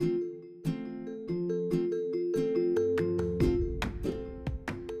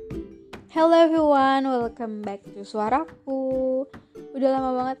Hello everyone, welcome back to suaraku. Udah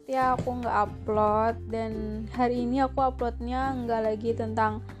lama banget ya aku nggak upload, dan hari ini aku uploadnya nggak lagi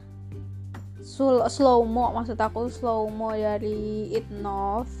tentang slow-mo. Maksud aku slow-mo dari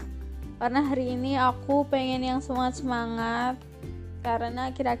Itnov, karena hari ini aku pengen yang semangat, karena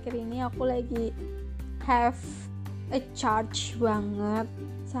akhir-akhir ini aku lagi have a charge banget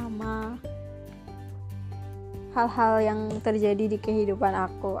sama hal-hal yang terjadi di kehidupan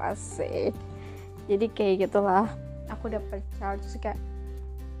aku, asik. Jadi kayak gitulah, aku dapet charge kayak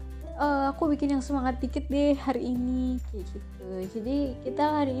aku bikin yang semangat dikit deh hari ini, kayak gitu. Jadi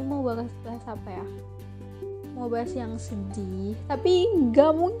kita hari ini mau bahas apa ya? Mau bahas yang sedih, tapi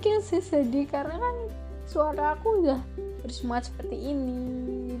nggak mungkin sih sedih karena kan suara aku udah bersemangat seperti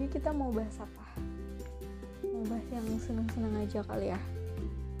ini. Jadi kita mau bahas apa? Mau bahas yang seneng-seneng aja kali ya.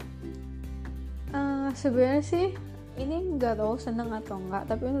 Sebenarnya sih ini nggak tahu seneng atau enggak,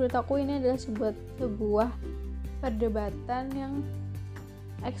 tapi menurut aku ini adalah sebuah perdebatan yang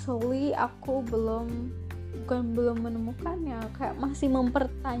actually aku belum menemukannya, kayak masih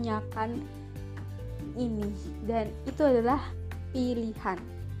mempertanyakan ini, dan itu adalah pilihan.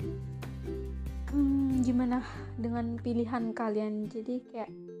 Gimana dengan pilihan kalian? Jadi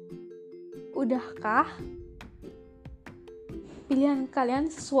kayak udahkah pilihan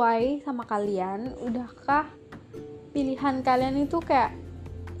kalian sesuai sama kalian? Udahkah pilihan kalian itu kayak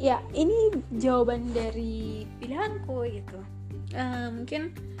ya ini jawaban dari pilihanku gitu?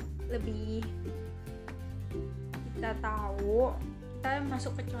 Mungkin lebih kita tahu, kita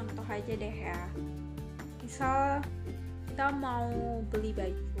masuk ke contoh aja deh ya. Misal kita mau beli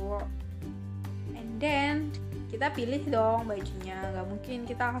baju, and then kita pilih dong bajunya. Gak mungkin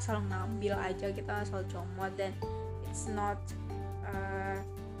kita asal ngambil aja, kita asal comot, dan it's not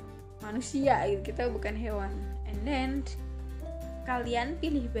manusia gitu, kita bukan hewan. And then kalian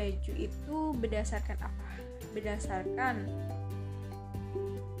pilih baju itu berdasarkan apa? Berdasarkan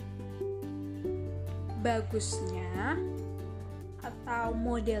bagusnya, atau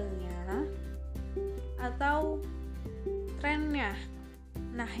modelnya, atau trennya.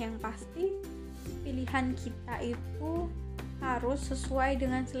 Nah, yang pasti pilihan kita itu harus sesuai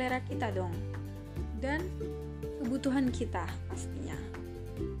dengan selera kita dong, dan kebutuhan kita pastinya.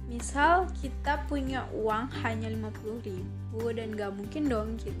 Misal kita punya uang hanya 50.000 dan gak mungkin dong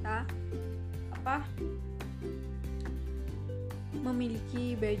kita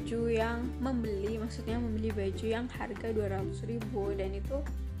memiliki baju yang membeli baju yang harga 200.000, dan itu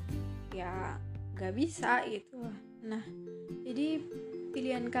ya gak bisa gitu. Nah, jadi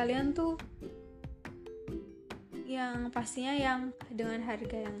pilihan kalian tuh yang pastinya yang dengan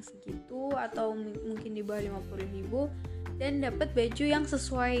harga yang segitu, atau mungkin di bawah 50.000, dan dapat baju yang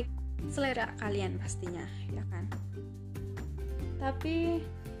sesuai selera kalian pastinya, ya kan? Tapi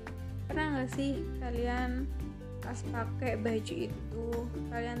pernah gak sih kalian pas pakai baju itu,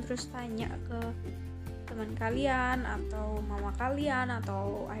 kalian terus tanya ke teman kalian, atau mama kalian,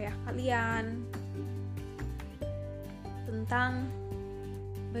 atau ayah kalian tentang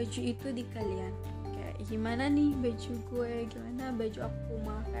baju itu di kalian? Kayak gimana nih baju gue, gimana baju aku,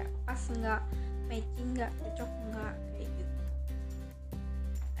 mah kayak pas nggak, matching nggak, cocok nggak, kayak gitu.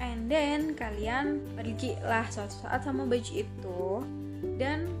 And then kalian pergilah suatu saat sama baju itu,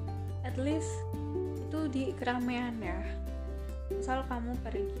 dan at least itu di keramaian ya. Misal kamu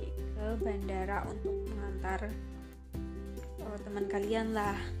pergi ke bandara untuk mengantar teman kalian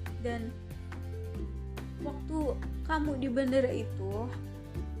lah, dan waktu kamu di bandara itu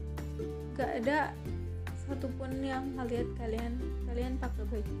gak ada satupun yang ngeliat kalian pakai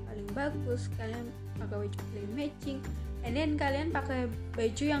baju paling bagus, kalian pakai baju paling matching, and then kalian pakai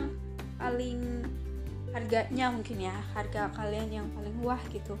baju yang paling harganya mungkin ya, harga kalian yang paling wah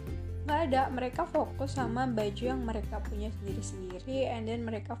gitu. Gak ada. Mereka fokus sama baju yang mereka punya sendiri-sendiri, and then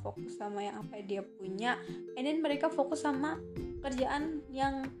mereka fokus sama yang apa dia punya, and then mereka fokus sama kerjaan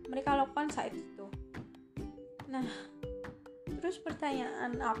yang mereka lakukan saat itu. Nah, terus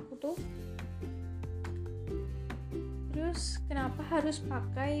pertanyaan aku tuh, terus kenapa harus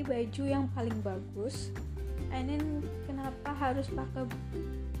pakai baju yang paling bagus? And then kenapa harus pakai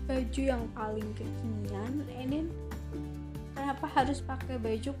baju yang paling kekinian? And then kenapa harus pakai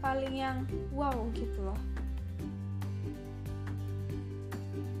baju paling yang wow gitu loh?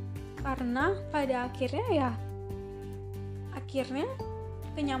 Karena pada akhirnya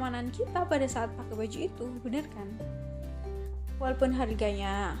kenyamanan kita pada saat pakai baju itu, bener kan? Walaupun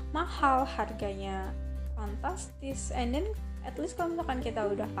harganya mahal, harganya fantastis, and then at least kalau misalkan kita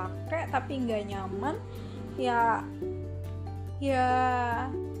udah pakai tapi nggak nyaman, ya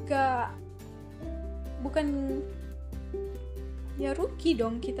bukan ya rugi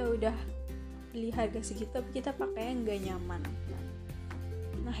dong, kita udah beli harga segitu tapi kita pakainya nggak nyaman.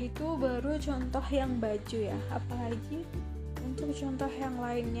 Nah itu baru contoh yang baju ya, apalagi untuk contoh yang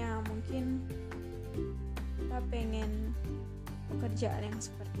lainnya, mungkin kita pengen pekerjaan yang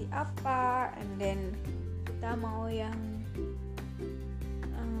seperti apa, and then kita mau yang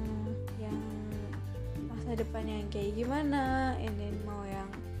masa depannya yang kayak gimana, and then mau yang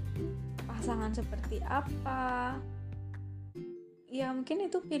pasangan seperti apa. Ya mungkin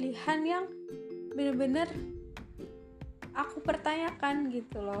itu pilihan yang benar-benar aku pertanyakan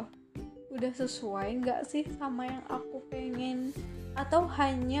gitu loh, udah sesuai nggak sih sama yang aku pengen, atau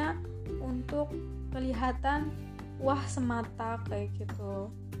hanya untuk kelihatan wah semata kayak gitu.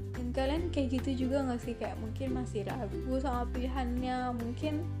 Dan kalian kayak gitu juga nggak sih, kayak mungkin masih ragu sama pilihannya,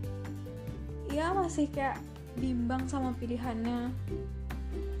 mungkin ya masih kayak bimbang sama pilihannya.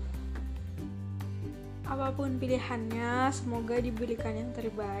 Apapun pilihannya, semoga diberikan yang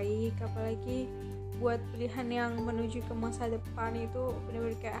terbaik, apalagi buat pilihan yang menuju ke masa depan itu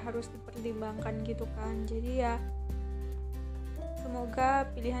benar-benar kayak harus dipertimbangkan gitu kan. Jadi ya semoga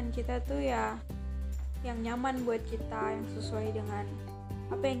pilihan kita tuh ya yang nyaman buat kita, yang sesuai dengan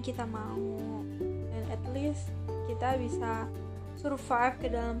apa yang kita mau, dan at least kita bisa survive ke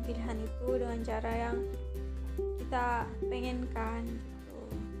dalam pilihan itu dengan cara yang kita pengenkan gitu.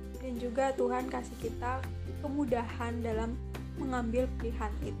 Dan juga Tuhan kasih kita kemudahan dalam mengambil pilihan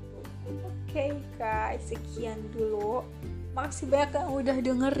itu. Oke guys, sekian dulu. Makasih banyak yang udah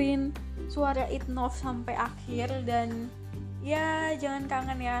dengerin suara Itnov sampai akhir. Dan ya jangan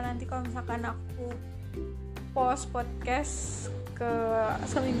kangen ya nanti kalau misalkan aku post podcast ke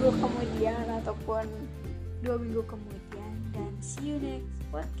seminggu kemudian ataupun 2 minggu kemudian. Dan see you next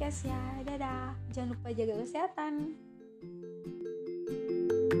podcast ya. Dadah. Jangan lupa jaga kesehatan.